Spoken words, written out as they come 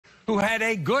who had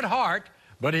a good heart,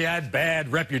 but he had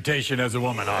bad reputation as a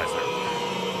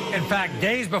womanizer. In fact,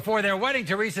 days before their wedding,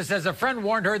 Teresa says a friend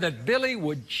warned her that Billy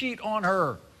would cheat on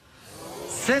her.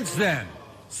 Since then,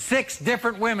 6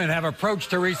 different women have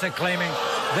approached Teresa claiming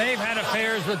they've had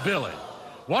affairs with Billy.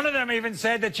 One of them even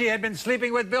said that she had been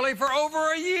sleeping with Billy for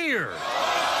over a year.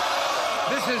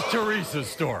 This is Teresa's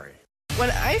story. When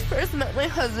I first met my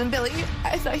husband, Billy,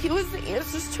 I thought he was the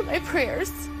answers to my prayers.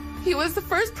 He was the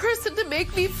first person to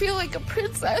make me feel like a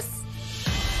princess.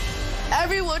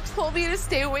 Everyone told me to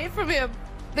stay away from him.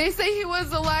 They say he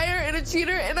was a liar and a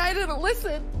cheater, and I didn't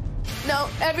listen. Now,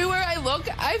 everywhere I look,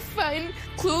 I find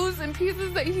clues and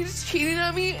pieces that he's cheating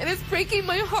on me, and it's breaking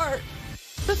my heart.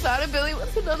 The thought of Billy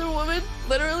with another woman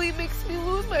literally makes me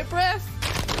lose my breath.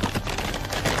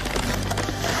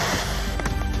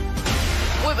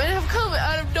 Women have come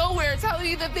out of nowhere telling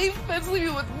me that they've been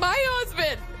sleeping with my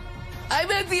husband. I'm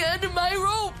at the end of my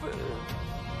rope.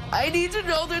 I need to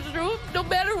know the truth, no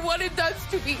matter what it does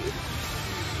to me.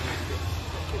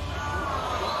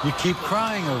 You keep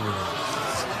crying over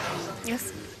this.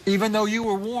 Yes. Even though you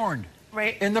were warned.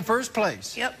 Right. In the first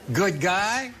place. Yep. Good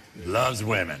guy, loves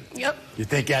women. Yep. You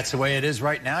think that's the way it is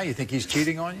right now? You think he's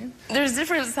cheating on you? There's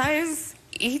different sides.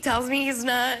 He tells me he's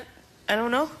not. I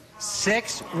don't know.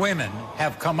 6 women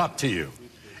have come up to you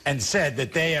and said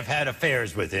that they have had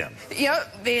affairs with him.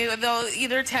 Yep. They'll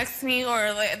either text me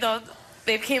or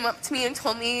they came up to me and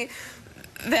told me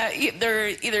that they're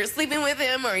either sleeping with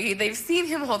him or they've seen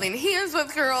him holding hands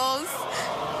with girls.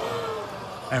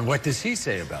 And what does he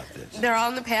say about this? They're all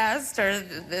in the past, or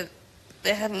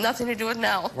they have nothing to do with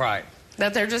now. Right.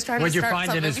 That they're just trying to start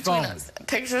something in his between phone? us.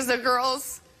 Pictures of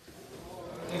girls,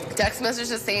 text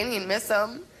messages saying he'd miss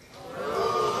them.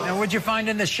 And what'd you find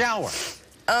in the shower?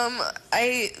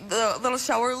 The little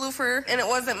shower loofah, and it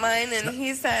wasn't mine, and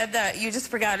he said that you just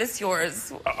forgot it's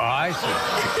yours. I see.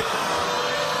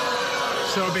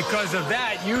 So because of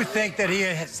that, you think that he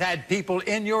has had people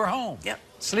in your home? Yep.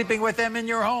 Sleeping with them in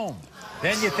your home.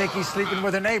 Then you think he's sleeping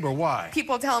with a neighbor. Why?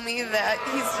 People tell me that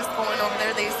he's just going over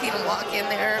there. They've seen him walk in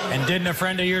there. And didn't a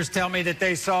friend of yours tell me that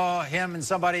they saw him and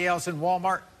somebody else in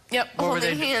Walmart? Yep,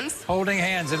 holding hands. Holding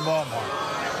hands in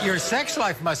Walmart. Your sex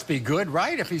life must be good,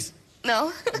 right? If he's...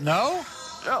 No. No?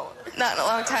 No, not in a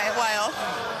long time, a while.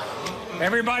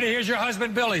 Everybody, here's your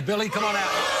husband, Billy. Billy, come on out.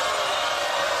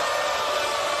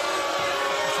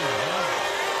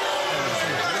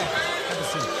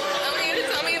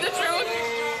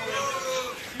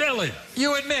 Billy,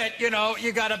 you admit,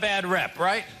 you got a bad rep,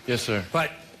 right? Yes, sir.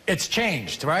 But it's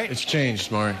changed, right? It's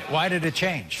changed, Maury. Why did it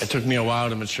change? It took me a while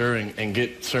to mature and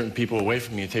get certain people away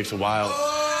from me. It takes a while.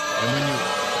 And when you...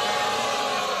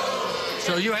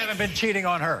 So you haven't been cheating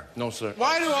on her? No, sir.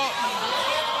 Why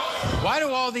do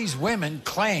all these women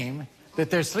claim that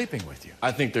they're sleeping with you?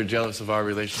 I think they're jealous of our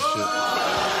relationship.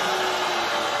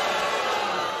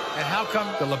 And how come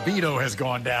the libido has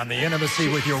gone down, the intimacy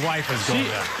with your wife has gone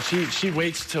down? She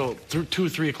waits till 2 or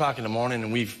 3 o'clock in the morning,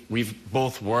 and we've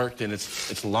both worked, and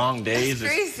it's long days.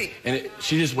 That's crazy.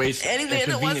 She just waits at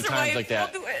convenient times like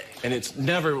that. Will do it. And it's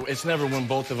never when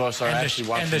both of us are actually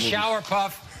watching And the movies. shower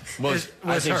puff was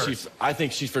hers. I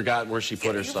think she forgot where she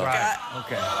put her stuff. Right.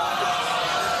 Okay.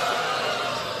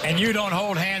 And you don't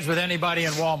hold hands with anybody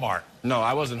in Walmart? No,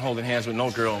 I wasn't holding hands with no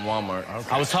girl in Walmart.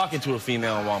 Okay. I was talking to a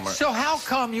female in Walmart. So how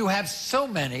come you have so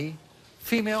many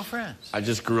female friends? I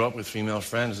just grew up with female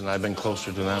friends, and I've been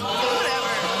closer to them. Whatever.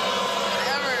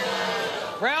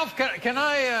 Ralph, can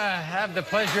I have the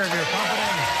pleasure of your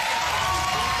company?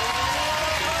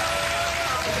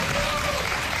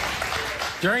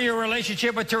 During your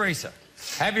relationship with Teresa,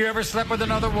 have you ever slept with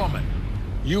another woman?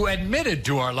 You admitted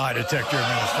to our lie detector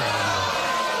administrator.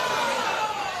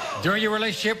 During your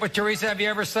relationship with Teresa, have you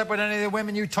ever slept with any of the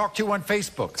women you talked to on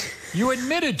Facebook? You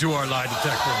admitted to our lie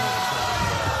detector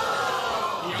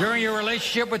administrator. During your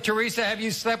relationship with Teresa, have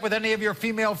you slept with any of your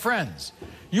female friends?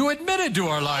 You admitted to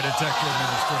our lie detector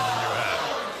administrator you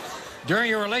have.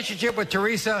 During your relationship with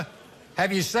Teresa,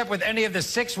 have you slept with any of the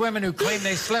 6 women who claim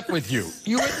they slept with you?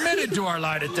 You admitted to our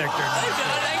lie detector administrator.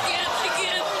 I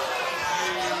can't.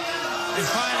 And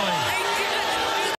finally...